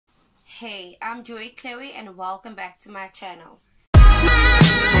Hey, I'm Khloe and welcome back to my channel.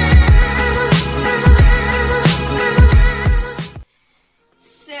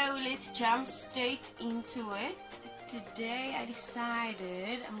 So let's jump straight into it. Today I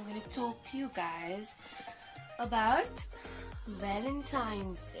decided I'm going to talk to you guys about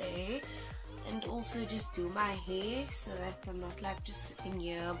Valentine's Day and also just do my hair so that I'm not like just sitting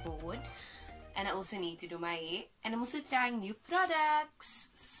here bored. And I also need to do my hair, and I'm also trying new products,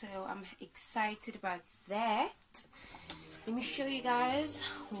 so I'm excited about that. Let me show you guys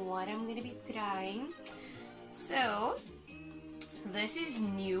what I'm going to be trying. So this is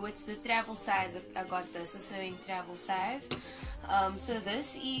new, it's the travel size. I got this also in travel size. So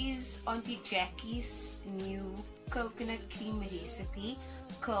this is Auntie Jackie's new coconut cream recipe,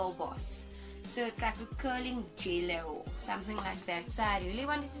 Curl Boss. So it's like a curling jello, something like that. So I really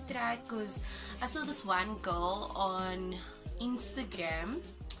wanted to try it because I saw this one girl on Instagram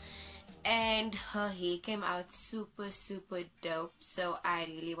and her hair came out super dope. So I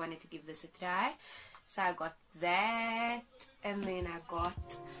really wanted to give this a try. So I got that, and then I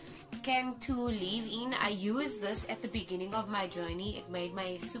got Cantu leave-in. I used this at the beginning of my journey. It made my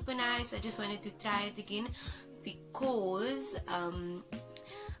hair super nice. I just wanted to try it again because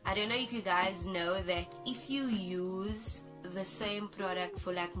I don't know if you guys know that if you use the same product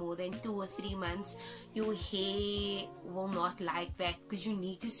for like more than 2 or 3 months, your hair will not like that because you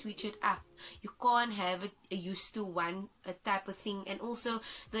need to switch it up. You can't have it used to one type of thing, and also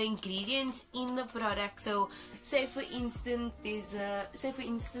the ingredients in the product. So say for instance there's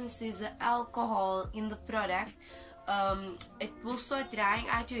a alcohol in the product. It will start drying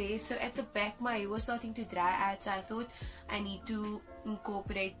out your hair. So at the back my hair was starting to dry out, so I thought I need to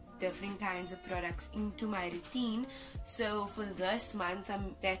incorporate different kinds of products into my routine. So for this month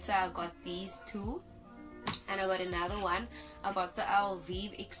that's how I got these two, and I got another one. I got the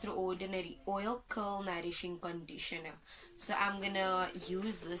Alvive Extraordinary Oil Curl Nourishing Conditioner. So I'm gonna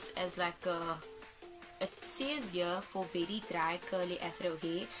use this as like a, it says here for very dry curly afro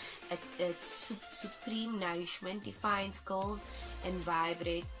hair, it's supreme nourishment, defines curls and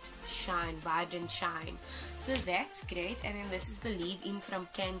vibrant shine. So that's great. And then this is the leave-in from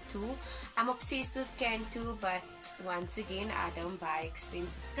Cantu. I'm obsessed with Cantu, but once again I don't buy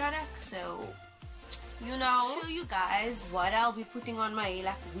expensive products, so you know, show you guys what I'll be putting on my hair,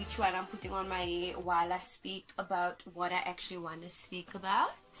 like which one I'm putting on my hair, while I speak about what I actually want to speak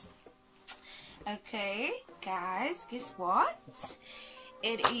about. Okay guys, guess what?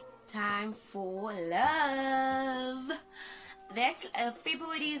 It is time for love. That's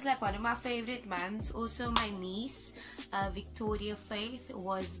February is like one of my favorite months. Also my niece Victoria Faith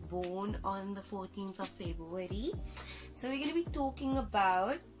was born on the 14th of February. So we're going to be talking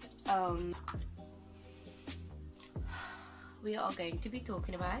about we are going to be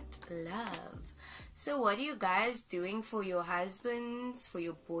talking about love. So what are you guys doing for your husbands, for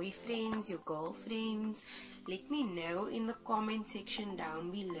your boyfriends, your girlfriends? Let me know in the comment section down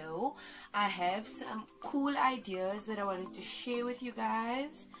below. I have some cool ideas that I wanted to share with you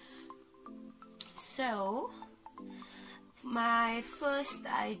guys. So my first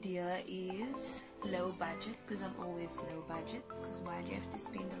idea is low budget, because I'm always low budget, because why do you have to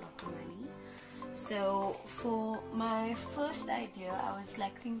spend a lot of money? So for my first idea I was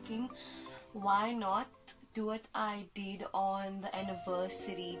like thinking, why not do what I did on the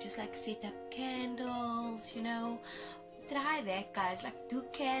anniversary, just like set up candles, you know. Try that guys, like do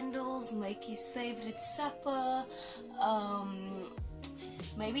candles, make his favorite supper,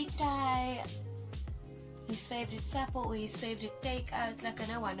 maybe try his favorite supper or his favorite takeout. Like I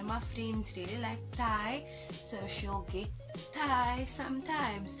know one of my friends really like Thai, so she'll get Thai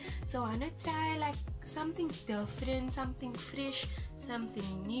sometimes. So I wanna try like something different, something fresh,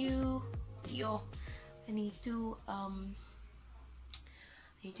 something new. Yo, I need to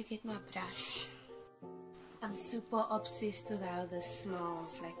get my brush. I'm super obsessed with how this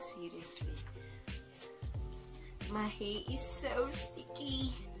smells, like seriously. My hair is so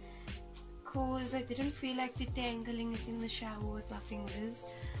sticky because I didn't feel like detangling it in the shower with my fingers.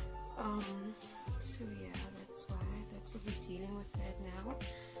 So yeah, that's why. That's what we're dealing with right now.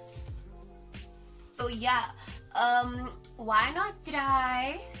 Oh yeah, why not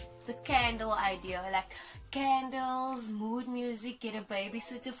try the candle idea, like candles, mood music, get a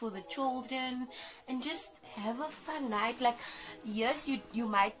babysitter for the children, and just have a fun night. Like yes, you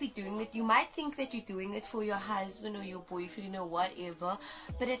might be doing it, you might think that you're doing it for your husband or your boyfriend or whatever,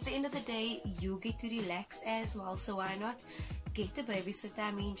 but at the end of the day you get to relax as well. So why not get a babysitter?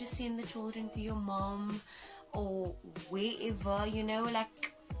 I mean, just send the children to your mom or wherever, you know,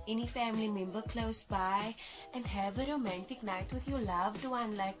 like any family member close by and have a romantic night with your loved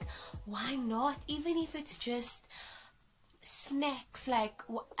one. Like, why not? Even if it's just snacks. Like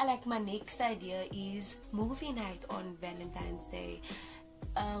my next idea is movie night on Valentine's Day.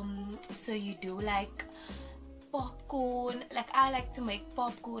 So you do like popcorn. Like, I like to make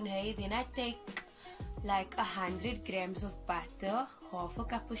popcorn, hey. Then I take like 100 grams of butter, half a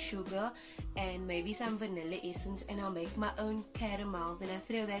cup of sugar, and maybe some vanilla essence, and I'll make my own caramel. Then I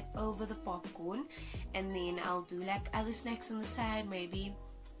throw that over the popcorn, and then I'll do like other snacks on the side. Maybe,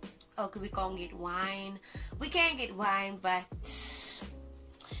 okay, we can't get wine. We can get wine, but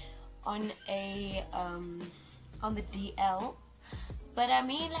on the DL. But I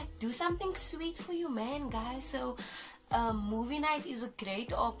mean, like, do something sweet for your man, guys. So movie night is a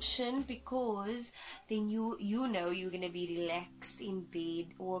great option, because then you know you're gonna be relaxed in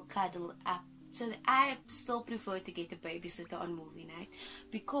bed or cuddle up. So I still prefer to get a babysitter on movie night,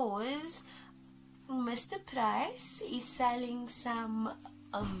 because Mr. Price is selling some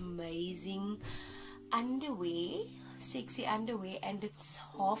amazing underwear, sexy underwear, and it's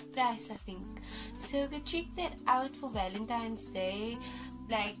half price, I think. So go check that out for Valentine's Day.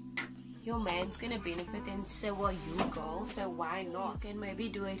 Like, your man's gonna benefit, and so are you, girls. So why not? You can maybe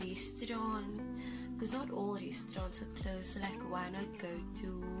do a restaurant, because not all restaurants are closed. So like, why not go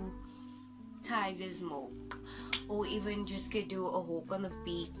to Tiger's Milk, or even just go do a walk on the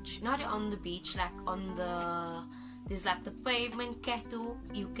beach. Not on the beach, like on the, there's like the pavement catwalk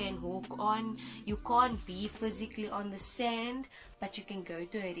you can walk on. You can't be physically on the sand, but you can go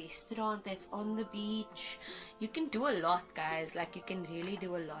to a restaurant that's on the beach. You can do a lot, guys. Like, you can really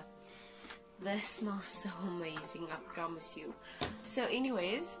do a lot. This smells so amazing, I promise you. So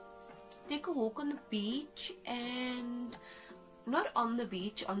anyways, take a walk on the beach, and not on the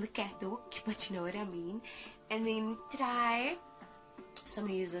beach, on the catwalk, but you know what I mean. And then try, so I'm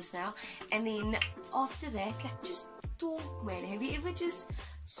gonna use this now, and then after that, like, just talk, man. Have you ever just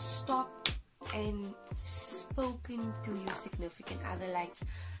stopped and spoken to your significant other? Like,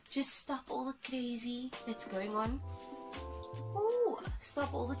 just stop all the crazy that's going on. Ooh,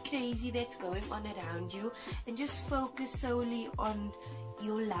 stop all the crazy that's going on around you, and just focus solely on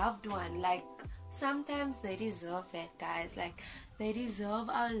your loved one. Like, sometimes they deserve that, guys. Like, they deserve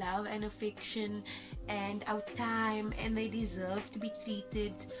our love and affection and our time, and they deserve to be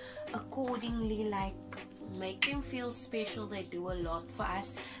treated accordingly. Like, make them feel special. They do a lot for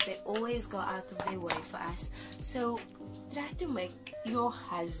us. They always go out of their way for us. So try to make your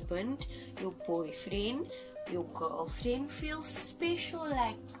husband, your boyfriend, your girlfriend feel special.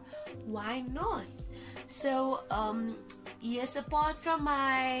 Like, why not? So yes, apart from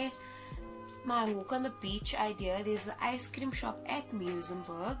my walk on the beach idea, there's an ice cream shop at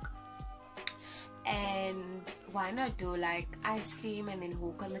Musenberg, and why not do like ice cream and then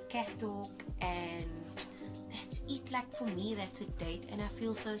walk on the catwalk, and that's it. Like, for me, that's a date, and I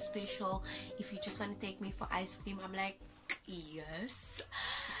feel so special. If you just want to take me for ice cream, I'm like, yes.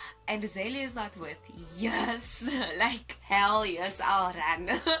 And Azalea is not with, yes. Like, hell yes, I'll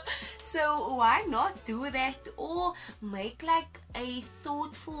run. So why not do that? Or make like a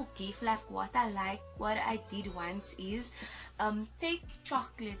thoughtful gift. Like, what I did once is take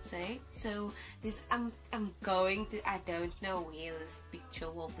chocolates, eh? So this, I'm going to, I don't know where this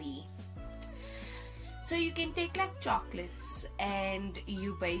picture will be. So you can take like chocolates, and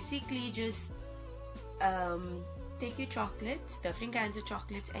you basically just take your chocolates, different kinds of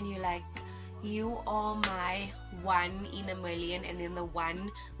chocolates, and you're like, you are my 1 in a million, and then the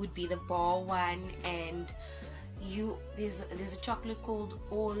 1 would be the bar one, and you, there's a chocolate called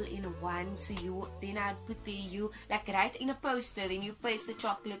all in one. So you, then I'd put there, you like write in a poster, then you paste the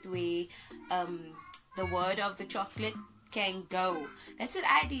chocolate where the word of the chocolate can go. That's what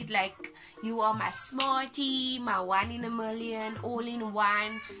I did. Like, you are my smartie, my 1 in a million, all in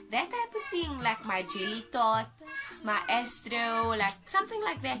one, that type of thing. Like my jelly tot, my astro, like something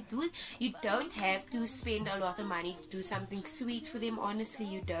like that, dude. You don't have to spend a lot of money to do something sweet for them. Honestly,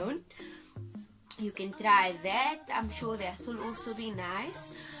 you don't. You can try that. I'm sure that will also be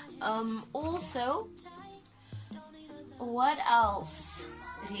nice. Also, what else?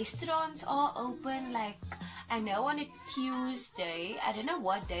 Restaurants are open. Like, I know on a Tuesday, I don't know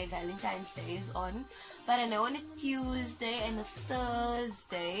what day Valentine's Day is on, but I know on a Tuesday and a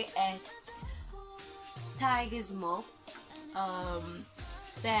Thursday at Tiger's Milk,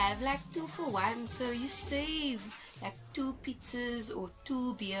 they have like 2 for 1, so you save like 2 pizzas or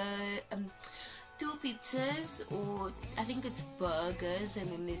 2 2 pizzas, or I think it's burgers,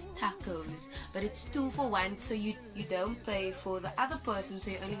 and then there's tacos, but it's 2 for 1, so you don't pay for the other person,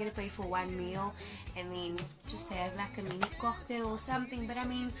 so you're only gonna pay for 1 meal, and then just have like a mini cocktail or something. But I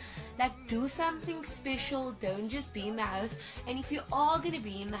mean, like, do something special, don't just be in the house. And if you are gonna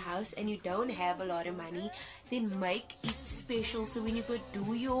be in the house and you don't have a lot of money, then make it special. So when you go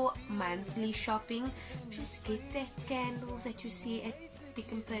do your monthly shopping, just get that candles that you see at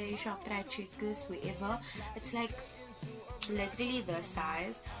Pick n Pay, ShopRite, Checkers, wherever. It's like literally the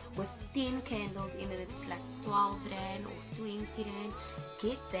size with 10 candles in it. It's like 12 rand or 20 rand.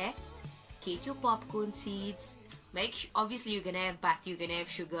 Get that. Get your popcorn seeds. Obviously you're gonna have butter, you're gonna have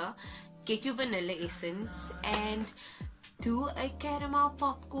sugar. Get your vanilla essence and do a caramel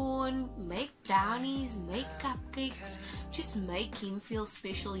popcorn. Make brownies, make cupcakes. Just make him feel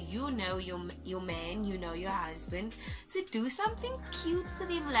special. You know your man, you know your husband, so do something cute for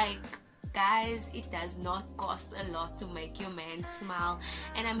them. Like, guys, it does not cost a lot to make your man smile.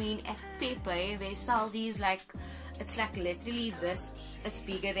 And I mean, at Pepe they sell these, like, it's like literally this. It's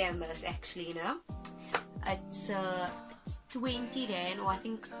bigger than this actually, you know. It's 20 rand, or I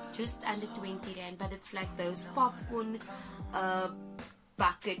think just under 20 rand, but it's like those popcorn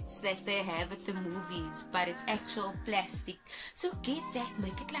buckets that they have at the movies, but it's actual plastic. So get that,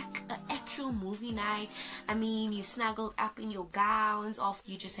 make it like an actual movie night. I mean, you snuggled up in your gowns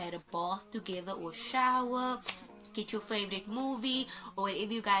after you just had a bath together or shower. Get your favorite movie or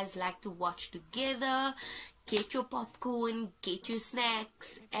whatever you guys like to watch together. Get your popcorn, get your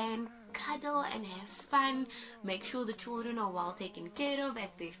snacks, and cuddle and have fun. Make sure the children are well taken care of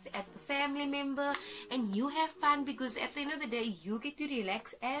at the family member, and you have fun, because at the end of the day you get to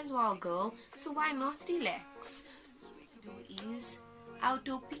relax as well, girl. So why not relax? Do is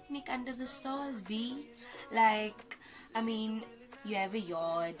outdoor picnic under the stars, be like, I mean, you have a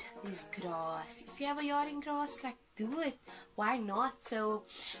yard, there's grass. If you have a yard and grass, like, do it. Why not? So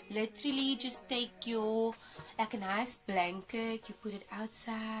literally just take your, like, a nice blanket, you put it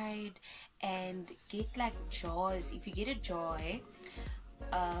outside, and get like jars. If you get a jar,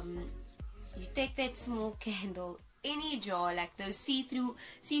 you take that small candle, any jar, like those see-through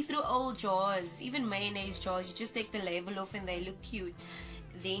old jars, even mayonnaise jars, you just take the label off and they look cute.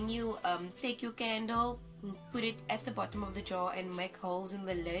 Then you take your candle, put it at the bottom of the jar and make holes in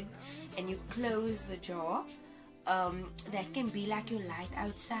the lid, and you close the jar. That can be like your light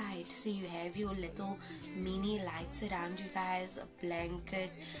outside, so you have your little mini lights around you guys, a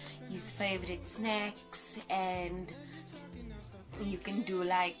blanket, his favorite snacks, and you can do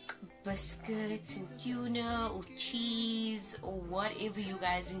like biscuits and tuna or cheese or whatever you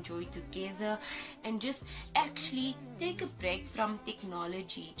guys enjoy together, and just actually take a break from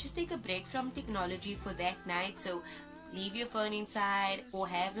technology. Just take a break from technology for that night. So leave your phone inside, or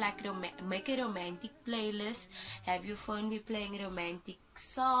have like make a romantic playlist, have your phone be playing romantic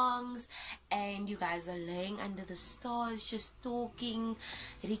songs, and you guys are laying under the stars, just talking,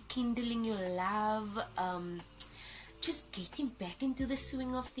 rekindling your love, just getting back into the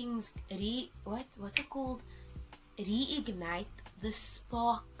swing of things. What's it called? Reignite the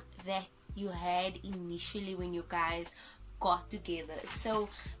spark that you had initially when you guys got together. So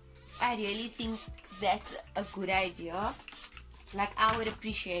I really think that's a good idea. Like, I would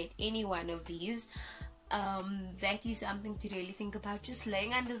appreciate any one of these. That is something to really think about. Just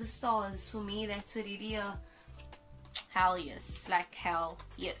laying under the stars, for me, that's already a hell yes. Like, hell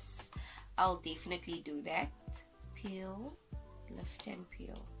yes, I'll definitely do that. Peel, lift and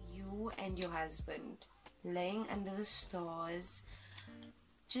peel. You and your husband laying under the stars,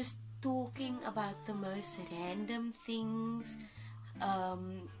 just talking about the most random things.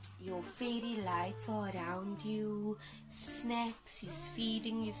 Your fairy lights are around you, snacks, he's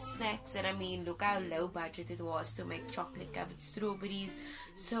feeding you snacks. And I mean, look how low budget it was to make chocolate covered strawberries.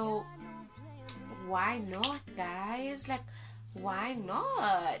 So why not, guys? Like, why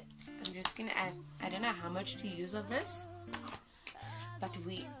not? I'm just gonna add, I don't know how much to use of this, but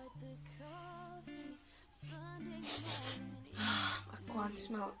I can't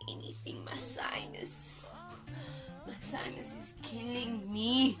smell anything. My sinus is killing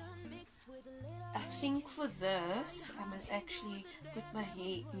me. I think for this I must actually put my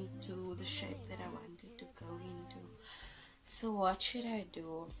hair into the shape that I wanted to go into. So what should I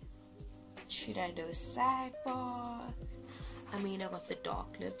do? Should I do a side path? I mean, I got the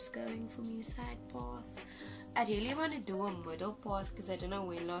dark lips going for me, side path. I really want to do a middle path because I don't know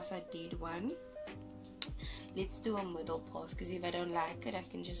when last I did one. Let's do a middle path, because if I don't like it, I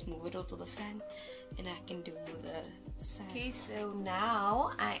can just move it all to the front and I can do the side. Okay, so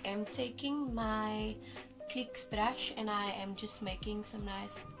now I am taking my Clicks brush and I am just making some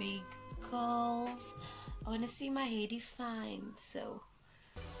nice big curls. I want to see my hair defined, so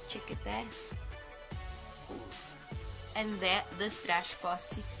check it there. And this brush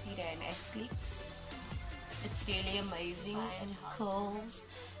costs 60 Rand at Clicks. It's really amazing and curls,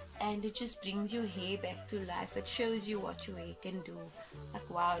 and it just brings your hair back to life. It shows you what your hair can do. Like,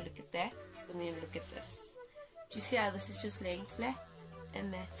 wow, look at that. And then look at this. Do you see how this is just laying flat?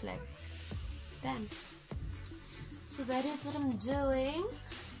 And that's like done. So that is what I'm doing.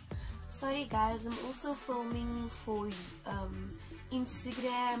 Sorry guys, I'm also filming for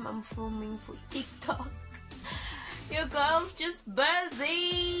Instagram. I'm filming for TikTok. Your girl's just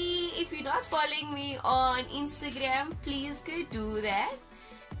busy. If you're not following me on Instagram, please go do that.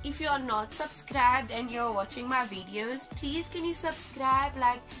 If you're not subscribed and you're watching my videos, please can you subscribe?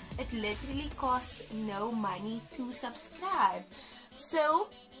 Like, it literally costs no money to subscribe. So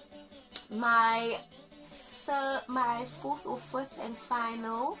my fourth or fifth and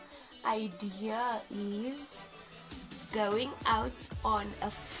final idea is going out on a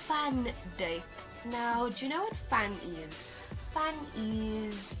fun date. Now, do you know what fun is? Fun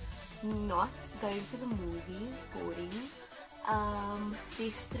is not going to the movies, boring.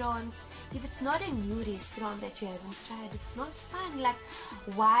 Restaurants, if it's not a new restaurant that you haven't tried, it's not fun. Like,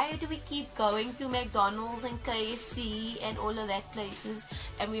 why do we keep going to McDonald's and KFC and all of that places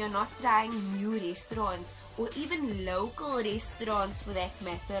and we are not trying new restaurants, or even local restaurants for that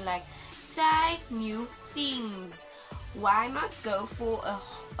matter? Like, try new things. Why not go for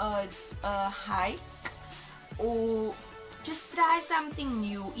a hike, or just try something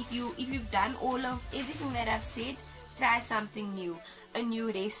new? If you've done everything that I've said, try something new. A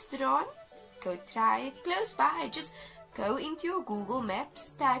new restaurant, go try it close by. Just go into your Google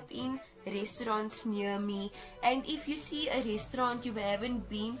Maps, type in restaurants near me, and if you see a restaurant you haven't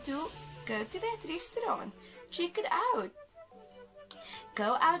been to, go to that restaurant, check it out.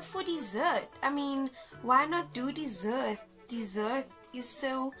 Go out for dessert. I mean, why not do dessert? Dessert is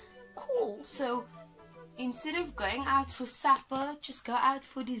so cool. So instead of going out for supper, just go out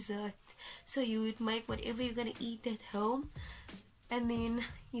for dessert. So you would make whatever you're gonna eat at home, and then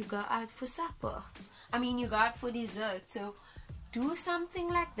you go out for supper. I mean, you go out for dessert. So do something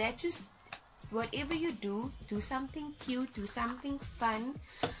like that. Just whatever you do something cute, do something fun.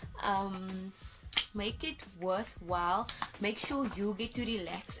 Make it worthwhile. Make sure you get to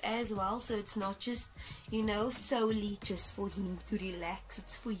relax as well, so it's not just, you know, solely just for him to relax.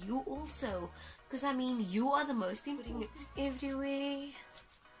 It's for you also, because I mean, you are the most important. It's everywhere.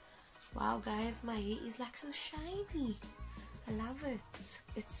 Wow guys, my hair is like so shiny. I love it.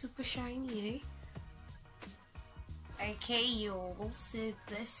 It's super shiny, eh? Okay y'all, so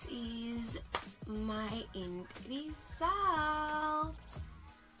this is my end result.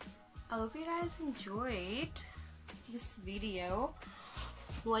 I hope you guys enjoyed this video.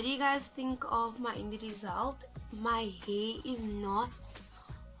 What do you guys think of my end result? My hair is not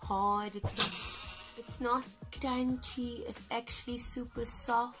hard, it's not crunchy, it's actually super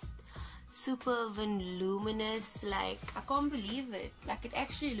soft, super voluminous. Like, I can't believe it. Like, it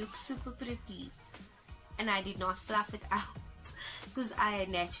actually looks super pretty, and I did not fluff it out because I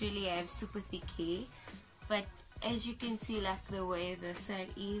naturally have super thick hair. But as you can see, like the way this side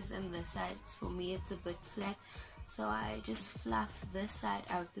is and this side, for me it's a bit flat, so I just fluff this side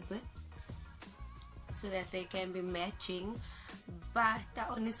out a bit so that they can be matching. But I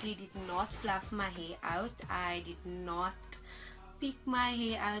honestly did not fluff my hair out. I did not pick my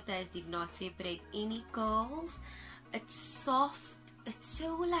hair out. I did not separate any curls. It's soft. It's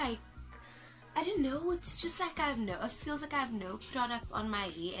so, like, I don't know, it's just like it feels like I have no product on my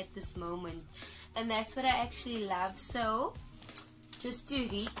hair at this moment, and that's what I actually love. So just to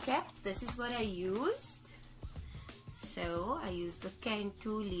recap, this is what I used. So I used the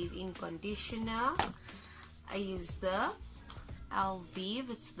Cantu leave-in conditioner. I used the Alvive,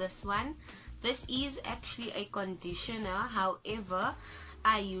 it's this one. This is actually a conditioner, however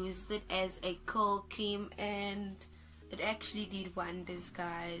I used it as a curl cream and it actually did wonders,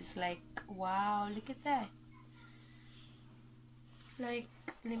 guys. Like, wow, look at that. Like,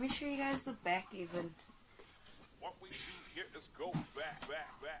 let me show you guys the back even. What we do here is go back.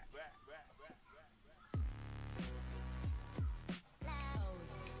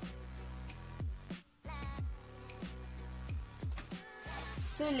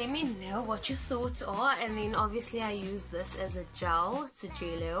 So let me know what your thoughts are. And then obviously I use this as a gel. It's a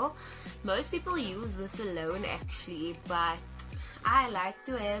jello. Most people use this alone actually, but I like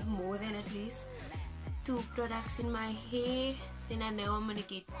to have more than at least 2 products in my hair. Then I know I'm gonna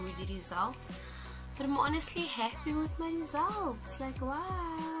get good results. But I'm honestly happy with my results. Like,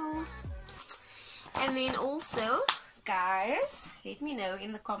 wow. And then also guys, let me know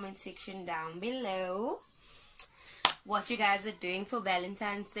in the comment section down below what you guys are doing for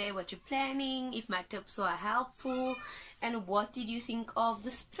Valentine's Day, what you're planning, if my tips were helpful, and what did you think of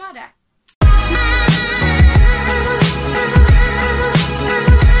this product.